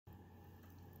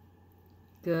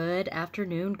Good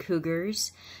afternoon,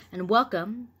 Cougars, and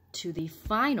welcome to the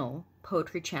final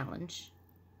poetry challenge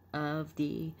of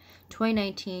the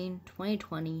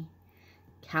 2019-2020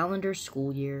 calendar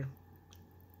school year.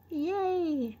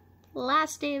 Yay!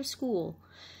 Last day of school.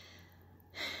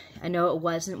 I know it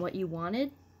wasn't what you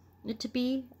wanted it to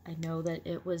be. I know that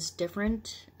it was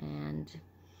different and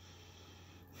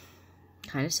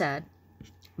kind of sad,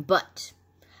 but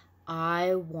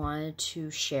I wanted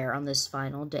to share on this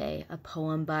final day a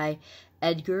poem by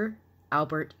Edgar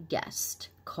Guest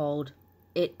called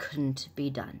It Couldn't Be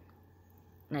Done.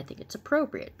 And I think it's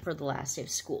appropriate for the last day of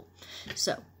school.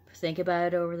 So think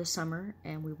about it over the summer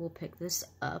and we will pick this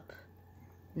up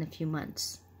in a few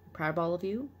months. I'm proud of all of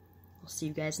you. I'll see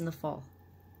you guys in the fall.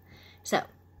 So,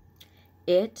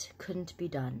 it couldn't be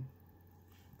done.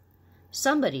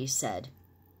 Somebody said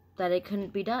that it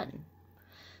couldn't be done,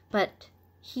 but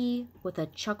he, with a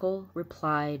chuckle,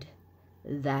 replied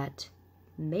that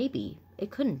maybe it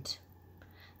couldn't,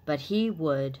 but he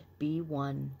would be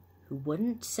one who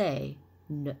wouldn't say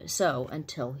so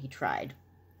until he tried.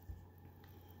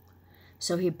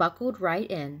 So he buckled right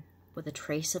in with a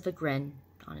trace of a grin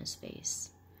on his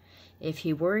face. If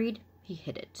he worried, he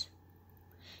hid it.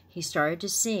 He started to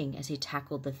sing as he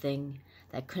tackled the thing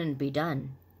that couldn't be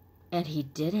done, and he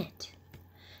did it.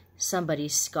 Somebody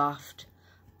scoffed,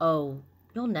 "Oh,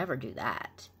 you'll never do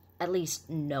that. At least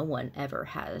no one ever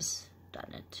has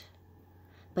done it."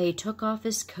 But he took off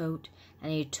his coat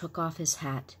and he took off his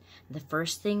hat, and the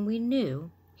first thing we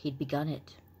knew, he'd begun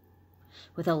it.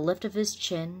 With a lift of his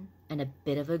chin and a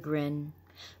bit of a grin,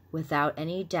 without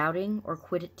any doubting or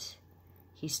quit it,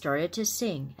 he started to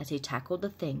sing as he tackled the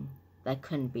thing that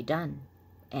couldn't be done,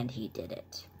 and he did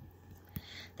it.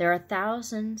 There are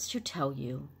thousands to tell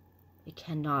you it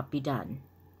cannot be done.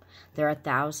 There are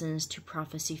thousands to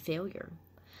prophesy failure.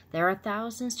 There are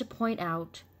thousands to point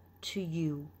out to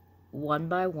you, one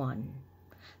by one,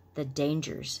 the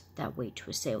dangers that wait to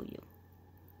assail you.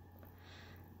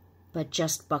 But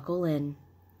just buckle in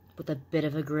with a bit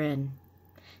of a grin.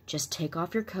 Just take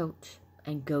off your coat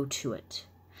and go to it.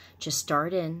 Just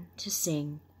start in to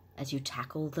sing as you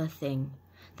tackle the thing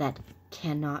that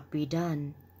cannot be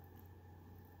done,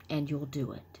 and you'll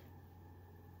do it.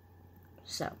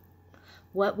 So,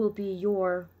 what will be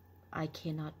your I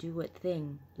cannot do it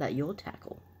thing that you'll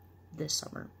tackle this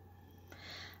summer?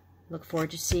 Look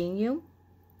forward to seeing you.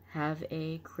 Have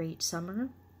a great summer.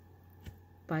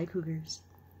 Bye, Cougars.